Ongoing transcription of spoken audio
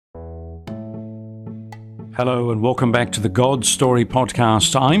Hello and welcome back to the God Story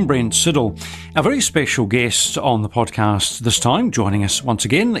podcast. I'm Brent Siddle. A very special guest on the podcast this time, joining us once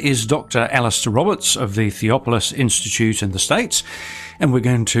again, is Dr. Alastair Roberts of the Theopolis Institute in the States. And we're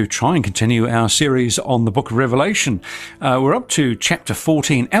going to try and continue our series on the book of Revelation. We're up to chapter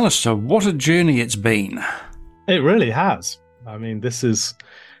 14. Alastair, what a journey it's been. It really has. I mean, this is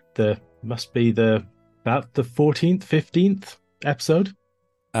about the 14th, 15th episode.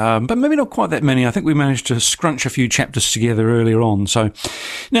 But maybe not quite that many. I think we managed to scrunch a few chapters together earlier on. So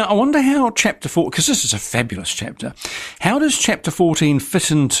now I wonder how chapter 4, because this is a fabulous chapter, how does chapter 14 fit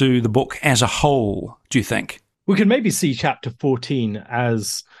into the book as a whole, do you think? We can maybe see chapter 14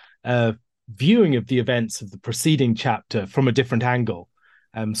 as a viewing of the events of the preceding chapter from a different angle.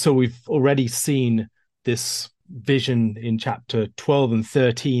 So we've already seen this vision in chapter 12 and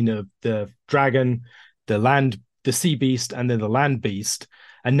 13 of the dragon, the sea beast, and then the land beast.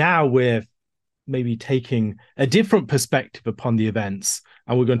 And now we're maybe taking a different perspective upon the events,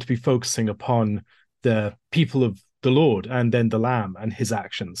 and we're going to be focusing upon the people of the Lord and then the Lamb and his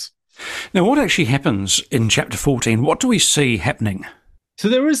actions. Now, what actually happens in chapter 14? What do we see happening? So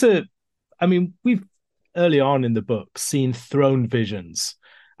there is we've early on in the book seen throne visions,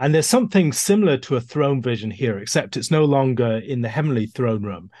 and there's something similar to a throne vision here, except it's no longer in the heavenly throne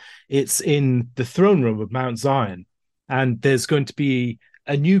room. It's in the throne room of Mount Zion, and there's going to be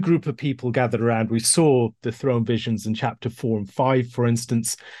a new group of people gathered around. We saw the throne visions in chapter 4 and 5, for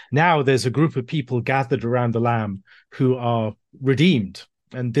instance. Now there's a group of people gathered around the Lamb who are redeemed.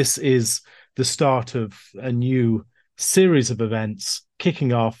 And this is the start of a new series of events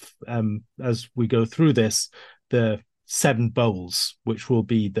kicking off, as we go through this, the 7 bowls, which will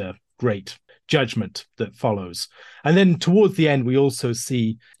be the great judgment that follows. And then towards the end, we also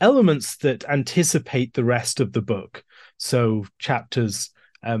see elements that anticipate the rest of the book. So chapters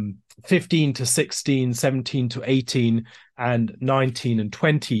 15 to 16, 17 to 18, and 19 and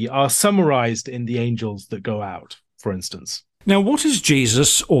 20 are summarized in the angels that go out, for instance. Now, what is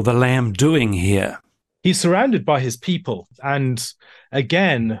Jesus or the Lamb doing here? He's surrounded by his people. And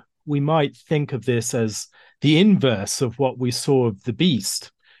again, we might think of this as the inverse of what we saw of the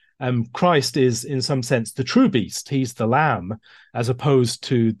beast. Christ is, in some sense, the true beast. He's the Lamb, as opposed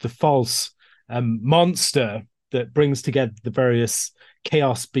to the false monster that brings together the various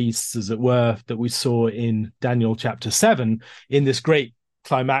chaos beasts, as it were, that we saw in Daniel chapter 7, in this great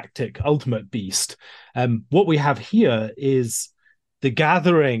climactic ultimate beast. What we have here is the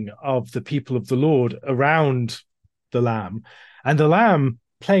gathering of the people of the Lord around the Lamb, and the Lamb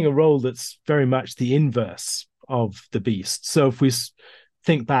playing a role that's very much the inverse of the beast. So if we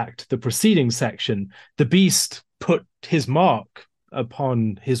think back to the preceding section, the beast put his mark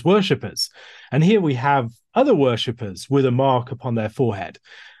upon his worshippers. And here we have other worshippers with a mark upon their forehead.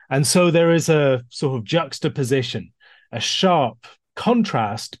 And so there is a sort of juxtaposition, a sharp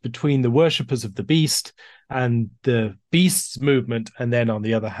contrast between the worshippers of the beast and the beast's movement, and then on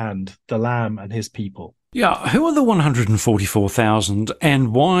the other hand, the Lamb and his people. Yeah, who are the 144,000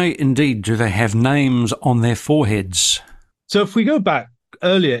 and why indeed do they have names on their foreheads? So if we go back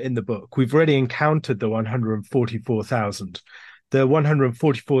earlier in the book, we've already encountered the 144,000. The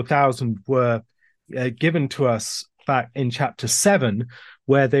 144,000 were given to us back in chapter 7,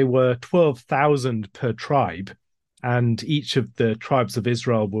 where they were 12,000 per tribe, and each of the tribes of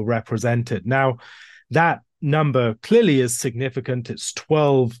Israel were represented. Now, that number clearly is significant. It's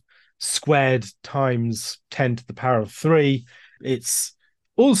 12 squared times 10 to the power of 3. It's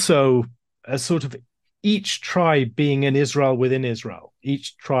also a sort of each tribe being an Israel within Israel.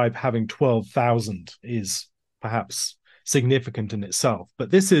 Each tribe having 12,000 is perhaps significant in itself.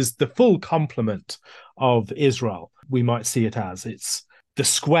 But this is the full complement of Israel, we might see it as. It's the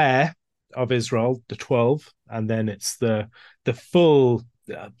square of Israel, the 12, and then it's the full,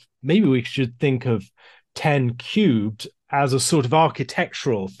 maybe we should think of 10 cubed as a sort of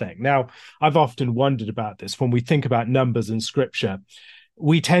architectural thing. Now, I've often wondered about this. When we think about numbers in Scripture,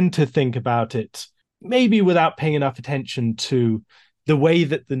 we tend to think about it maybe without paying enough attention to the way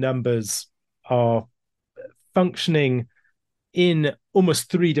that the numbers are functioning in almost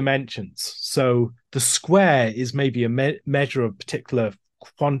 3 dimensions. So the square is maybe a measure of particular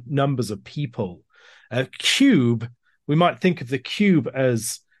numbers of people. A cube, we might think of the cube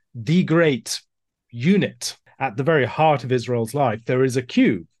as the great unit. At the very heart of Israel's life, there is a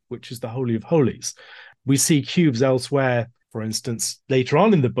cube, which is the Holy of Holies. We see cubes elsewhere. For instance, later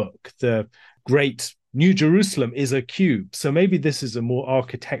on in the book, the great New Jerusalem is a cube. So maybe this is a more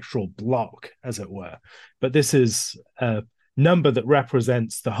architectural block, as it were. But this is a number that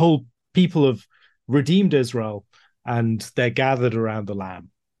represents the whole people of redeemed Israel, and they're gathered around the Lamb.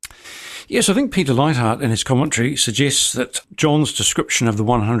 Yes, I think Peter Lightheart in his commentary suggests that John's description of the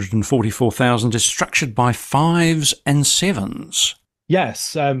 144,000 is structured by fives and sevens.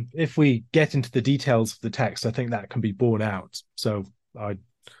 Yes, if we get into the details of the text, I think that can be borne out. So I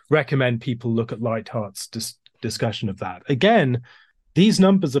recommend people look at Lightheart's discussion of that. Again, these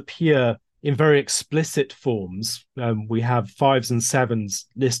numbers appear in very explicit forms. We have fives and sevens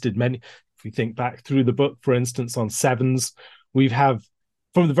listed many. If we think back through the book, for instance, on sevens, we have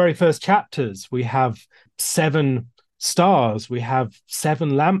from the very first chapters, we have 7 stars, we have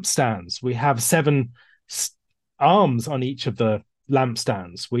 7 lampstands, we have 7 arms on each of the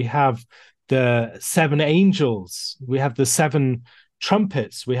lampstands, we have the 7 angels, we have the 7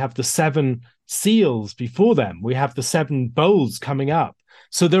 trumpets, we have the 7 seals before them, we have the 7 bowls coming up.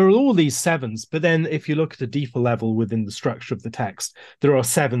 So there are all these sevens, but then if you look at a deeper level within the structure of the text, there are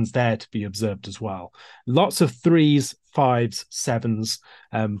sevens there to be observed as well. Lots of threes, fives, sevens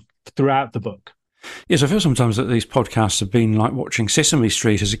throughout the book. Yes, I feel sometimes that these podcasts have been like watching Sesame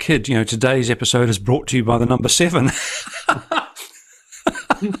Street as a kid. You know, today's episode is brought to you by the number 7.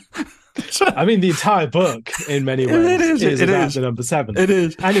 I mean, the entire book, in many ways, is about the number 7. It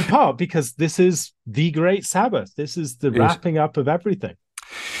is. And in part because this is the great Sabbath. This is the wrapping up of everything.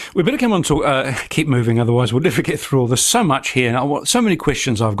 We better come on to keep moving, otherwise we'll never get through all. There's so much here. So many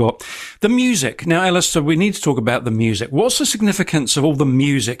questions I've got. The music. Now, Alastair, we need to talk about the music. What's the significance of all the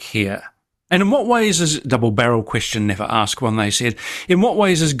music here? And in what ways is double-barrel question, never asked one, they said. In what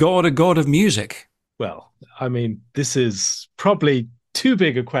ways is God a God of music? Well, I mean, this is probably too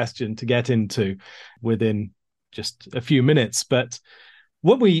big a question to get into within just a few minutes, but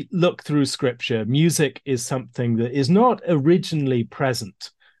when we look through Scripture, music is something that is not originally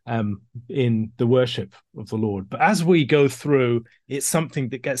present in the worship of the Lord. But as we go through, it's something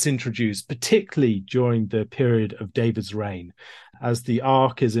that gets introduced, particularly during the period of David's reign. As the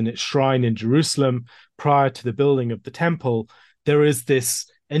ark is in its shrine in Jerusalem, prior to the building of the temple, there is this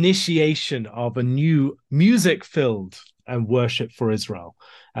initiation of a new music-filled worship for Israel.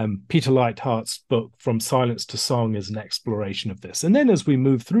 Peter Lightheart's book, From Silence to Song, is an exploration of this. And then as we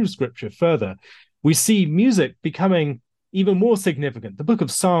move through Scripture further, we see music becoming even more significant. The book of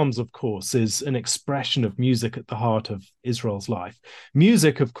Psalms, of course, is an expression of music at the heart of Israel's life.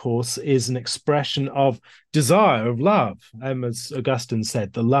 Music, of course, is an expression of desire, of love. As Augustine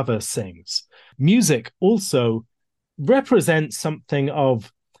said, the lover sings. Music also represents something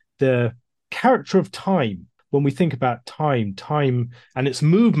of the character of time. When we think about time and its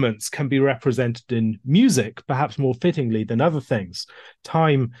movements can be represented in music, perhaps more fittingly than other things.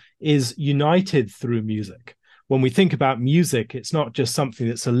 Time is united through music. When we think about music, it's not just something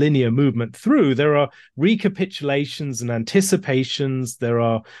that's a linear movement through. There are recapitulations and anticipations. There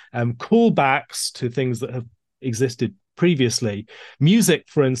are callbacks to things that have existed previously. Music,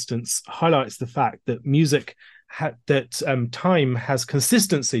 for instance, highlights the fact that time has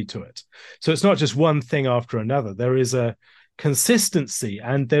consistency to it. So it's not just one thing after another. There is a consistency,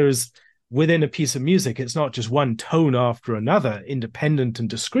 and there is within a piece of music, it's not just one tone after another, independent and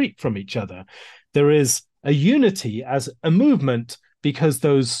discrete from each other. There is a unity as a movement because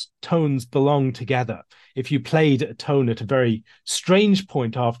those tones belong together. If you played a tone at a very strange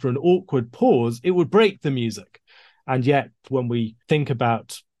point after an awkward pause, it would break the music. And yet, when we think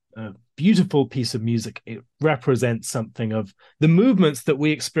about a beautiful piece of music, it represents something of the movements that we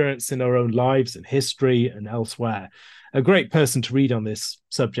experience in our own lives and history and elsewhere. A great person to read on this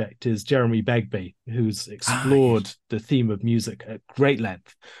subject is Jeremy Begbie, who's explored the theme of music at great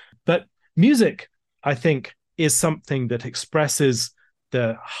length. But music, I think, is something that expresses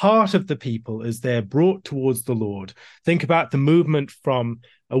the heart of the people as they're brought towards the Lord. Think about the movement from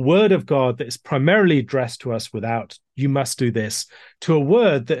a word of God that is primarily addressed to us without, you must do this, to a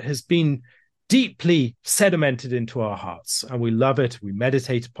word that has been deeply sedimented into our hearts. And we love it, we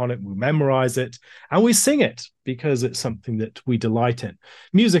meditate upon it, we memorize it, and we sing it because it's something that we delight in.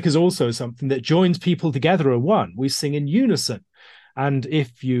 Music is also something that joins people together as one. We sing in unison. And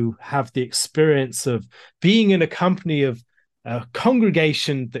if you have the experience of being in a company of a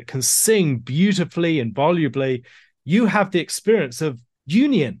congregation that can sing beautifully and volubly, you have the experience of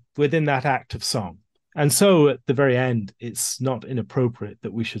union within that act of song. And so at the very end, it's not inappropriate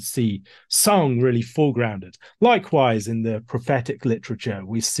that we should see song really foregrounded. Likewise, in the prophetic literature,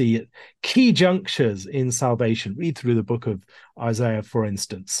 we see at key junctures in salvation. Read through the book of Isaiah, for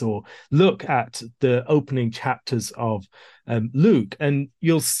instance, or look at the opening chapters of Luke, and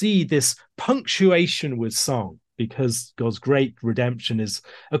you'll see this punctuation with song, because God's great redemption is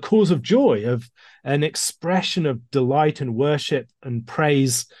a cause of joy, of an expression of delight and worship and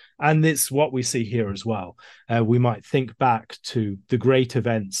praise And it's what we see here as well. We might think back to the great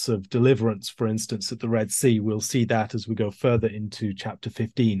events of deliverance, for instance, at the Red Sea. We'll see that as we go further into chapter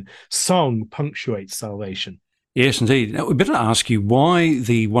 15. Song punctuates salvation. Yes, indeed. Now, we better ask you why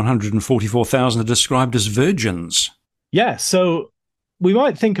the 144,000 are described as virgins. Yeah, so we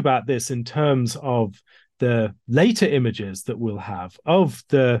might think about this in terms of the later images that we'll have of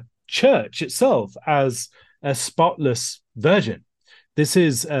the church itself as a spotless virgin. This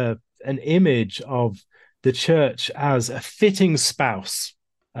is an image of the church as a fitting spouse,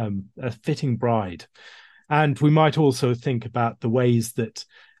 a fitting bride. And we might also think about the ways that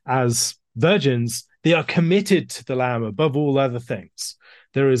as virgins, they are committed to the Lamb above all other things.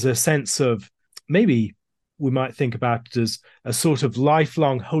 There is a sense of, maybe we might think about it as a sort of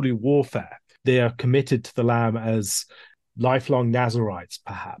lifelong holy warfare. They are committed to the Lamb as lifelong Nazarites,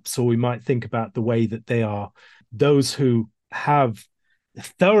 perhaps. Or we might think about the way that they are those who have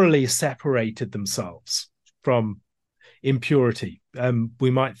thoroughly separated themselves from impurity.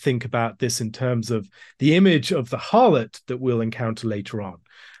 We might think about this in terms of the image of the harlot that we'll encounter later on.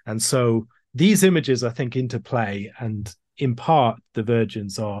 And so these images, I think, interplay, and in part, the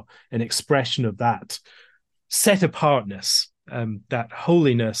virgins are an expression of that set apartness, that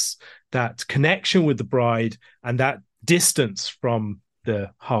holiness, that connection with the bride, and that distance from the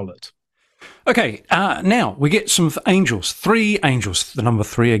harlot. Okay, now we get some angels, 3 angels, the number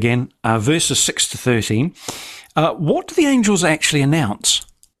 3 again, verses 6 to 13. What do the angels actually announce?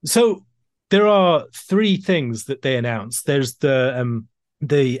 So there are 3 things that they announce. There's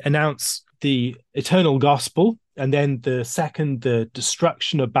they announce the eternal gospel, and then the second, the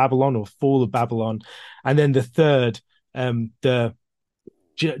destruction of Babylon or fall of Babylon, and then the third, the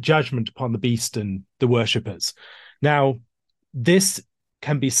judgment upon the beast and the worshippers. Now, this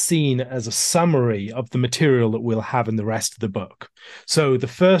can be seen as a summary of the material that we'll have in the rest of the book. So the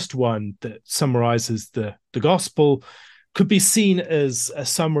first one that summarizes the gospel could be seen as a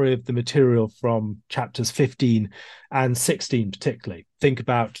summary of the material from chapters 15 and 16 particularly. Think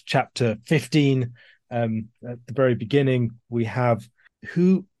about chapter 15. At the very beginning, we have,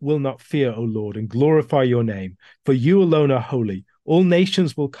 "Who will not fear, O Lord, and glorify your name? For you alone are holy. All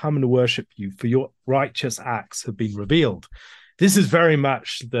nations will come and worship you, for your righteous acts have been revealed." This is very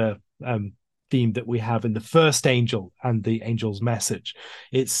much the theme that we have in the first angel and the angel's message.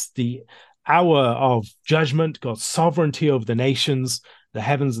 It's the hour of judgment, God's sovereignty over the nations, the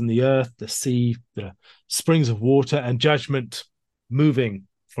heavens and the earth, the sea, the springs of water, and judgment moving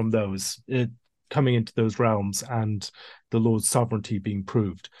from those, coming into those realms, and the Lord's sovereignty being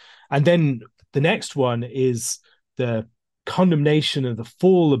proved. And then the next one is the condemnation of the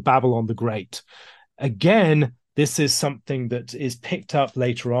fall of Babylon the Great. Again, this is something that is picked up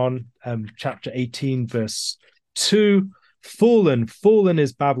later on, chapter 18, verse 2. Fallen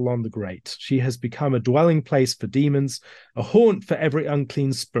is Babylon the Great. She has become a dwelling place for demons, a haunt for every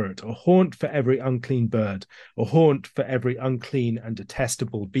unclean spirit, a haunt for every unclean bird, a haunt for every unclean and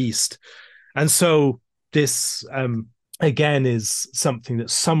detestable beast. And so this, again, is something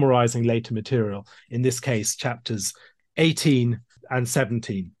that's summarizing later material, in this case, chapters 18 and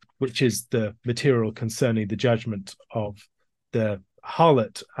 17, which is the material concerning the judgment of the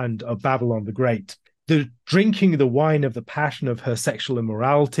harlot and of Babylon the Great. The drinking the wine of the passion of her sexual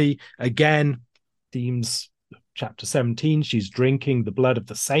immorality, again, themes chapter 17. She's drinking the blood of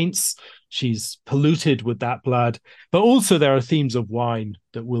the saints. She's polluted with that blood. But also there are themes of wine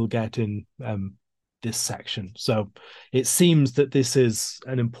that we'll get in this section. So it seems that this is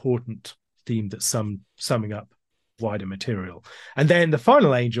an important theme that's summing up wider material. And then the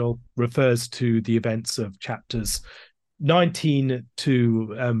final angel refers to the events of chapters 19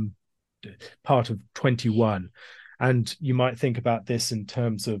 to part of 21. And you might think about this in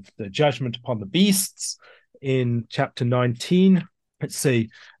terms of the judgment upon the beasts in chapter 19. Let's see,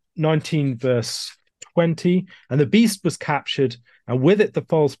 19 verse 20. "And the beast was captured, and with it the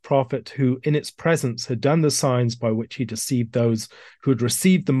false prophet who in its presence had done the signs by which he deceived those who had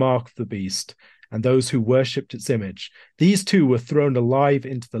received the mark of the beast and those who worshipped its image. These 2 were thrown alive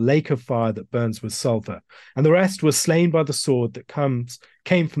into the lake of fire that burns with sulfur. And the rest were slain by the sword that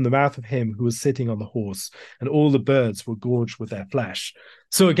came from the mouth of him who was sitting on the horse, and all the birds were gorged with their flesh."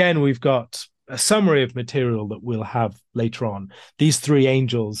 So again, we've got a summary of material that we'll have later on. These 3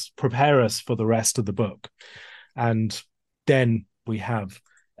 angels prepare us for the rest of the book. And then we have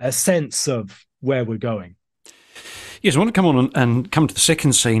a sense of where we're going. Yes, I want to come on and come to the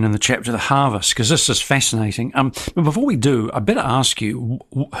second scene in the chapter, the harvest, because this is fascinating. But before we do, I better ask you,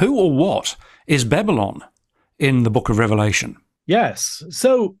 who or what is Babylon in the book of Revelation? Yes.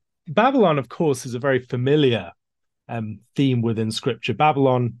 So Babylon, of course, is a very familiar theme within Scripture.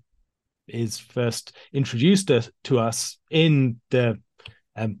 Babylon is first introduced to us in the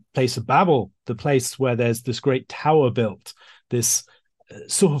place of Babel, the place where there's this great tower built, this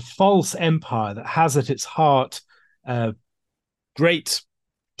sort of false empire that has at its heart a great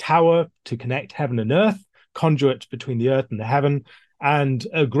tower to connect heaven and earth, conduit between the earth and the heaven, and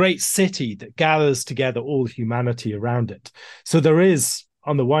a great city that gathers together all humanity around it. So there is,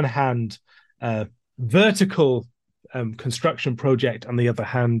 on the one hand, a vertical construction project, on the other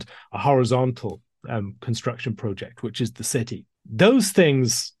hand, a horizontal construction project, which is the city. Those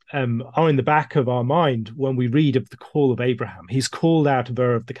things are in the back of our mind when we read of the call of Abraham. He's called out of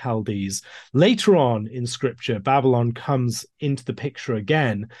Ur of the Chaldees. Later on in Scripture, Babylon comes into the picture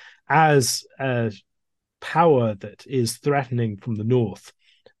again as a power that is threatening from the north.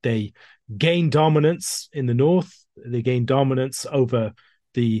 They gain dominance in the north. They gain dominance over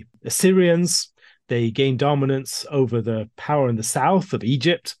the Assyrians. They gain dominance over the power in the south of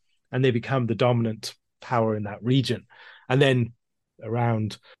Egypt, and they become the dominant power in that region. And then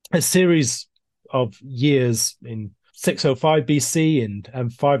around a series of years in 605 BC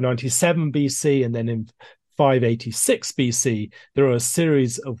and 597 BC, and then in 586 BC, there are a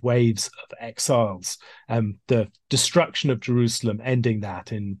series of waves of exiles. The destruction of Jerusalem ending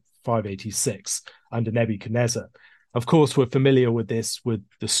that in 586 under Nebuchadnezzar. Of course, we're familiar with this with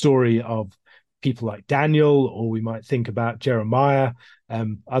the story of people like Daniel, or we might think about Jeremiah,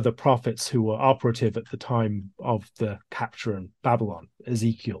 other prophets who were operative at the time of the capture in Babylon,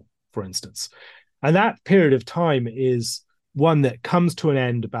 Ezekiel, for instance. And that period of time is one that comes to an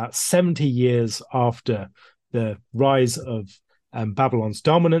end about 70 years after the rise of Babylon's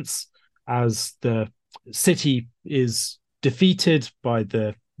dominance, as the city is defeated by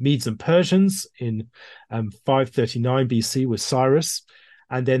the Medes and Persians in 539 BC with Cyrus.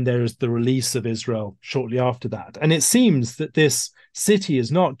 And then there is the release of Israel shortly after that. And it seems that this city is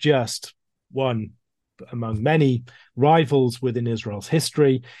not just one among many rivals within Israel's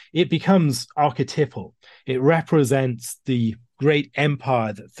history. It becomes archetypal. It represents the great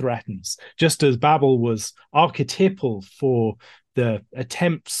empire that threatens, just as Babel was archetypal for the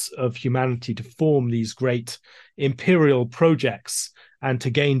attempts of humanity to form these great imperial projects and to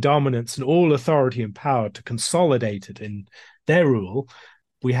gain dominance and all authority and power to consolidate it in their rule.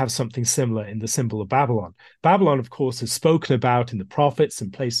 We have something similar in the symbol of Babylon. Babylon, of course, is spoken about in the prophets in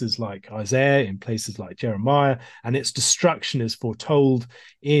places like Isaiah, in places like Jeremiah, and its destruction is foretold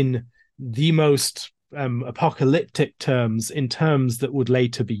in the most apocalyptic terms, in terms that would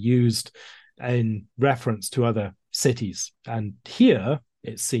later be used in reference to other cities. And here,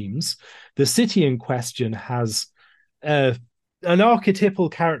 it seems, the city in question has an archetypal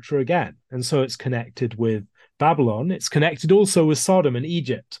character again, and so it's connected with Babylon. It's connected also with Sodom and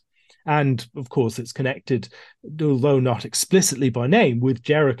Egypt. And of course, it's connected, although not explicitly by name, with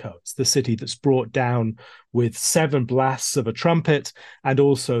Jericho. It's the city that's brought down with 7 blasts of a trumpet, and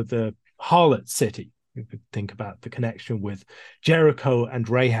also the harlot city. You could think about the connection with Jericho and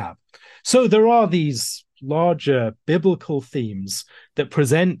Rahab. So there are these larger biblical themes that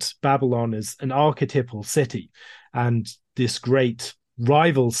present Babylon as an archetypal city and this great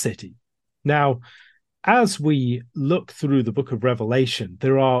rival city. Now, as we look through the book of Revelation,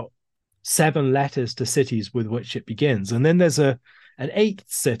 there are 7 letters to cities with which it begins. And then there's an 8th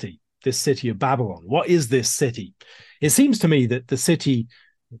city, this city of Babylon. What is this city? It seems to me that the city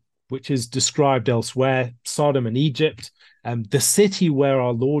which is described elsewhere, Sodom and Egypt, the city where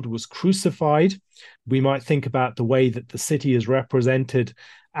our Lord was crucified, we might think about the way that the city is represented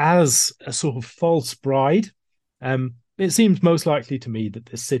as a sort of false bride. It seems most likely to me that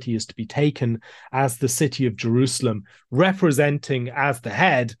this city is to be taken as the city of Jerusalem, representing as the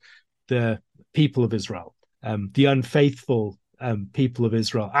head the people of Israel, the unfaithful people of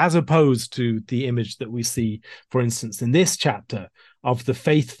Israel, as opposed to the image that we see, for instance, in this chapter of the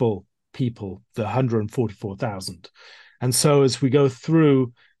faithful people, the 144,000. And so as we go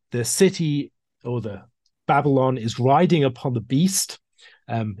through, the city, or the Babylon, is riding upon the beast.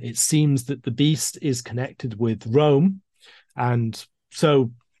 It seems that the beast is connected with Rome. And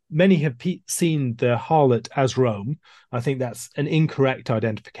so many have seen the harlot as Rome. I think that's an incorrect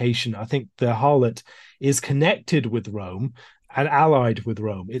identification. I think the harlot is connected with Rome and allied with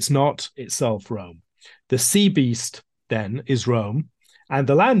Rome. It's not itself Rome. The sea beast then is Rome, and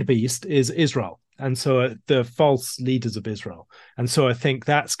the land beast is Israel. And so the false leaders of Israel. And so I think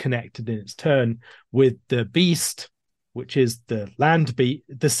that's connected in its turn with the beast, which is the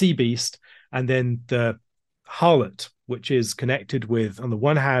the sea beast, and then the harlot, which is connected with, on the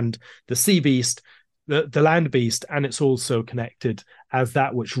one hand, the sea beast, the land beast, and it's also connected as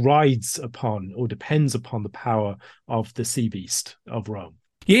that which rides upon or depends upon the power of the sea beast of Rome.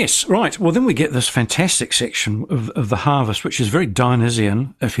 Yes, right. Well, then we get this fantastic section of the harvest, which is very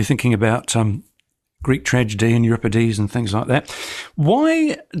Dionysian, if you're thinking about Greek tragedy and Euripides and things like that.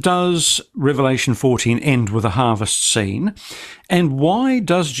 Why does Revelation 14 end with a harvest scene? And why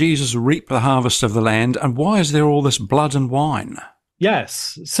does Jesus reap the harvest of the land? And why is there all this blood and wine?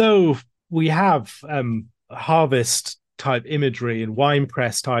 Yes. So we have harvest type imagery and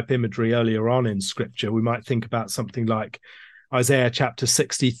winepress type imagery earlier on in scripture. We might think about something like Isaiah chapter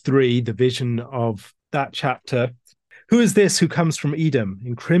 63, the vision of that chapter. Who is this who comes from Edom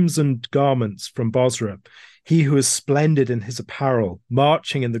in crimsoned garments from Bozrah? He who is splendid in his apparel,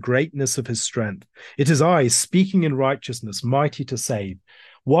 marching in the greatness of his strength. It is I, speaking in righteousness, mighty to save.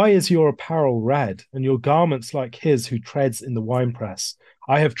 Why is your apparel red, and your garments like his who treads in the winepress?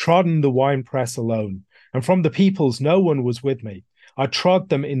 I have trodden the winepress alone, and from the peoples no one was with me. I trod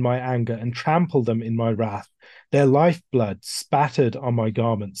them in my anger and trampled them in my wrath. Their lifeblood spattered on my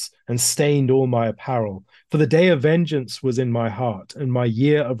garments and stained all my apparel. For the day of vengeance was in my heart, and my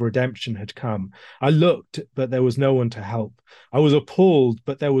year of redemption had come. I looked, but there was no one to help. I was appalled,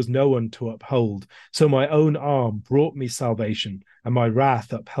 but there was no one to uphold. So my own arm brought me salvation, and my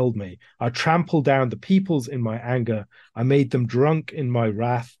wrath upheld me. I trampled down the peoples in my anger. I made them drunk in my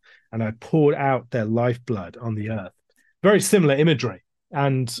wrath, and I poured out their lifeblood on the earth. Very similar imagery.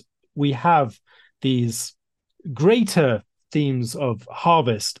 And we have these greater themes of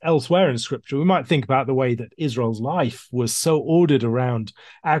harvest elsewhere in scripture. We might think about the way that Israel's life was so ordered around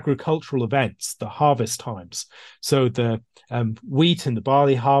agricultural events, the harvest times. So the wheat and the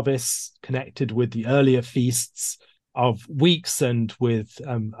barley harvests connected with the earlier feasts of weeks and with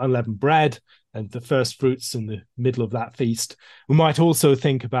unleavened bread and the first fruits in the middle of that feast. We might also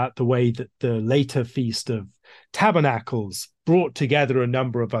think about the way that the later feast of tabernacles brought together a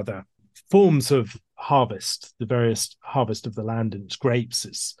number of other forms of harvest, the various harvest of the land, and its grapes,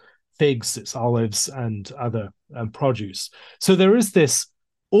 its figs, its olives, and other produce. So there is this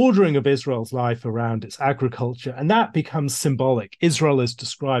ordering of Israel's life around its agriculture, and that becomes symbolic. Israel is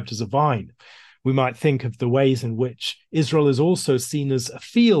described as a vine. We might think of the ways in which Israel is also seen as a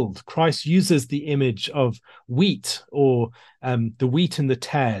field. Christ uses the image of wheat, or the wheat and the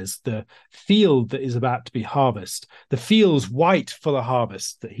tares, the field that is about to be harvested, the fields white for the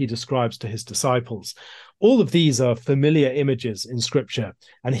harvest that he describes to his disciples. All of these are familiar images in Scripture.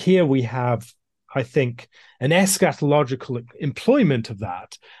 And here we have, I think, an eschatological employment of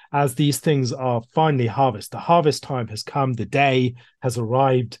that as these things are finally harvested. The harvest time has come, the day has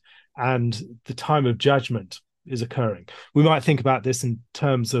arrived, and the time of judgment is occurring. We might think about this in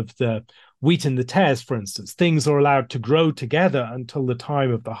terms of the wheat and the tares, for instance. Things are allowed to grow together until the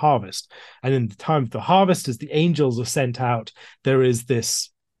time of the harvest. And in the time of the harvest, as the angels are sent out, there is this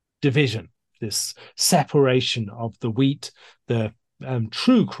division, this separation of the wheat, the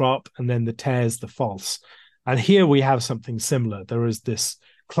true crop, and then the tares, the false. And here we have something similar. There is this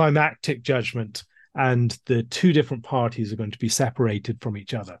climactic judgment, and the two different parties are going to be separated from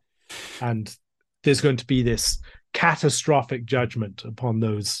each other. And there's going to be this catastrophic judgment upon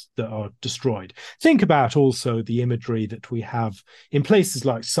those that are destroyed. Think about also the imagery that we have in places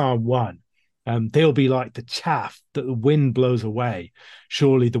like Psalm 1. They'll be like the chaff that the wind blows away.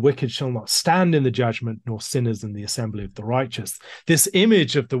 Surely the wicked shall not stand in the judgment, nor sinners in the assembly of the righteous. This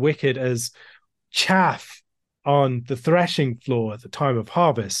image of the wicked as chaff on the threshing floor at the time of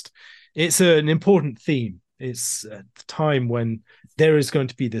harvest, it's an important theme. It's a time when there is going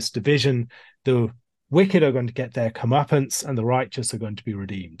to be this division. The wicked are going to get their comeuppance, and the righteous are going to be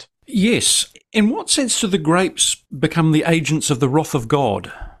redeemed. Yes. In what sense do the grapes become the agents of the wrath of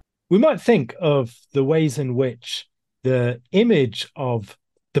God? We might think of the ways in which the image of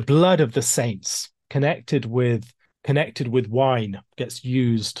the blood of the saints connected with wine gets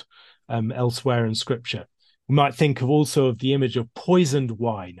used elsewhere in Scripture. We might think of also of the image of poisoned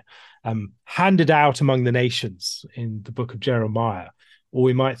wine handed out among the nations in the book of Jeremiah. Or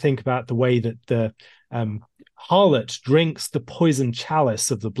we might think about the way that the harlot drinks the poisoned chalice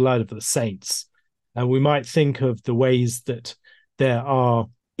of the blood of the saints. And we might think of the ways that there are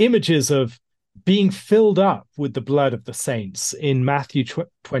images of being filled up with the blood of the saints in Matthew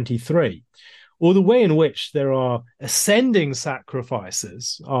 23, or the way in which there are ascending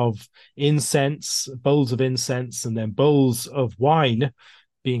sacrifices of incense, bowls of incense, and then bowls of wine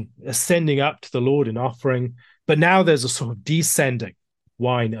being ascending up to the Lord in offering. But now there's a sort of descending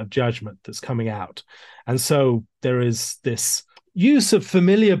wine of judgment that's coming out. And so there is this use of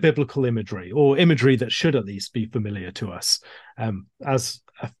familiar biblical imagery, or imagery that should at least be familiar to us, as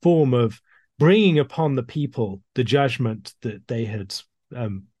a form of bringing upon the people the judgment that they had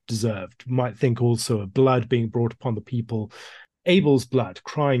deserved. We might think also of blood being brought upon the people Abel's blood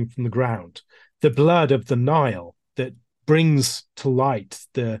crying from the ground, the blood of the Nile that brings to light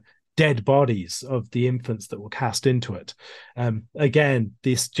the dead bodies of the infants that were cast into it. Again,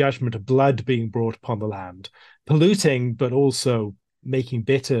 this judgment of blood being brought upon the land, polluting, but also making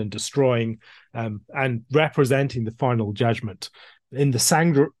bitter and destroying, and representing the final judgment in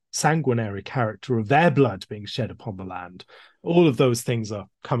the sanguinary character of their blood being shed upon the land. All of those things are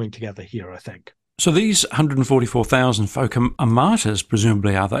coming together here, I think. So these 144,000 folk are martyrs,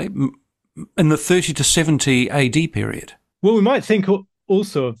 presumably, are they, in the 30 to 70 AD period? Well, we might think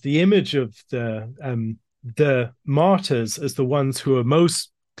also of the image of the martyrs as the ones who are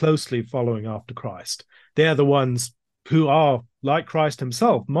most closely following after Christ. They are the ones who are, like Christ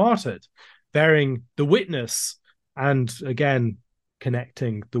himself, martyred, bearing the witness, and again,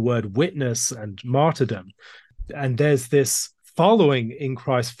 connecting the word witness and martyrdom. And there's this following in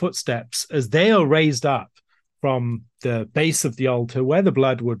Christ's footsteps as they are raised up from the base of the altar where the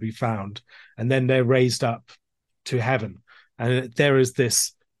blood would be found, and then they're raised up to heaven. And there is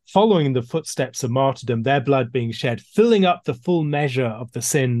this following the footsteps of martyrdom, their blood being shed, filling up the full measure of the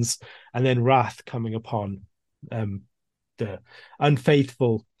sins, and then wrath coming upon the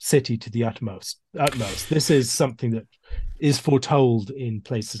unfaithful city to the utmost. This is something that is foretold in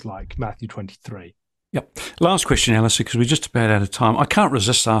places like Matthew 23. Yep. Last question, Alastair, because we're just about out of time. I can't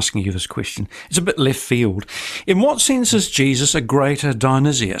resist asking you this question. It's a bit left field. In what sense is Jesus a greater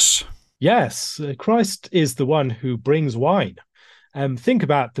Dionysius? Yes, Christ is the one who brings wine. Think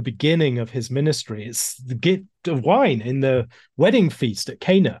about the beginning of his ministry. It's the gift of wine in the wedding feast at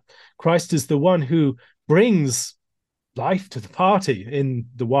Cana. Christ is the one who brings life to the party in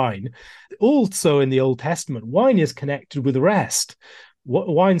the wine. Also in the Old Testament, wine is connected with rest.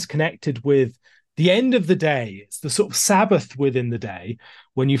 Wine's connected with the end of the day. It's the sort of Sabbath within the day,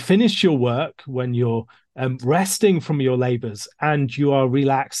 when you finish your work, when you're resting from your labors and you are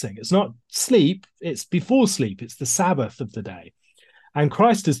relaxing. It's not sleep, it's before sleep. It's the Sabbath of the day. And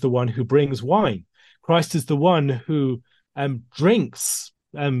Christ is the one who brings wine. Christ is the one who drinks,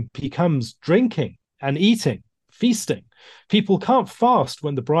 becomes drinking and eating, feasting. People can't fast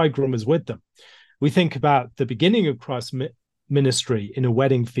when the bridegroom is with them. We think about the beginning of Christ's ministry in a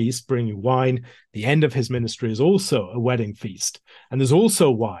wedding feast, bringing wine. The end of his ministry is also a wedding feast, and there's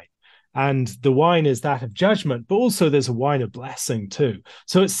also wine. And the wine is that of judgment, but also there's a wine of blessing too.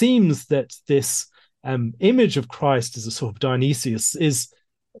 So it seems that this image of Christ as a sort of Dionysius is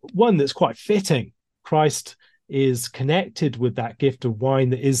one that's quite fitting. Christ is connected with that gift of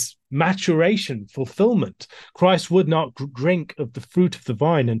wine that is maturation, fulfillment. Christ would not drink of the fruit of the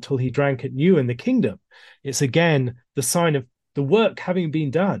vine until he drank it new in the kingdom. It's again the sign of the work having been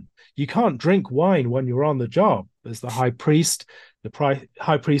done. You can't drink wine when you're on the job. As the high priest,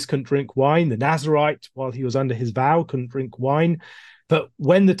 high priest couldn't drink wine. The Nazarite, while he was under his vow, couldn't drink wine. But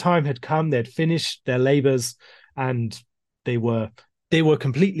when the time had come, they'd finished their labors and they were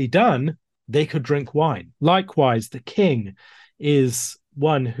completely done, they could drink wine. Likewise, the king is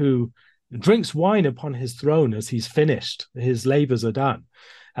one who drinks wine upon his throne as he's finished, his labors are done.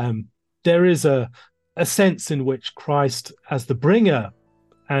 There is a sense in which Christ, as the bringer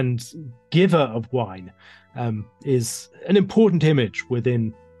and giver of wine, is an important image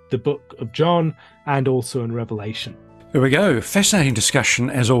within the book of John and also in Revelation. There we go. Fascinating discussion,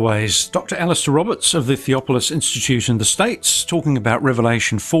 as always. Dr. Alastair Roberts of the Theopolis Institute in the States, talking about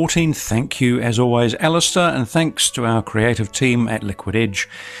Revelation 14. Thank you, as always, Alastair, and thanks to our creative team at Liquid Edge,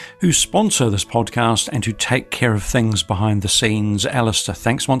 who sponsor this podcast and who take care of things behind the scenes. Alastair,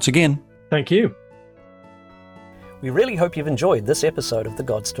 thanks once again. Thank you. We really hope you've enjoyed this episode of the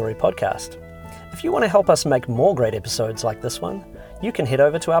God Story podcast. If you want to help us make more great episodes like this one, you can head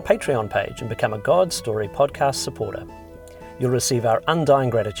over to our Patreon page and become a God Story podcast supporter. You'll receive our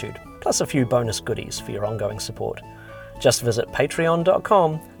undying gratitude, plus a few bonus goodies for your ongoing support. Just visit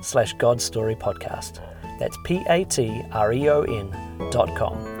patreon.com/godstorypodcast. That's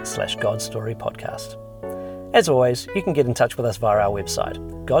patreon.com/godstorypodcast. As always, you can get in touch with us via our website,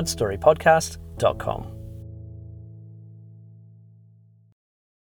 godstorypodcast.com.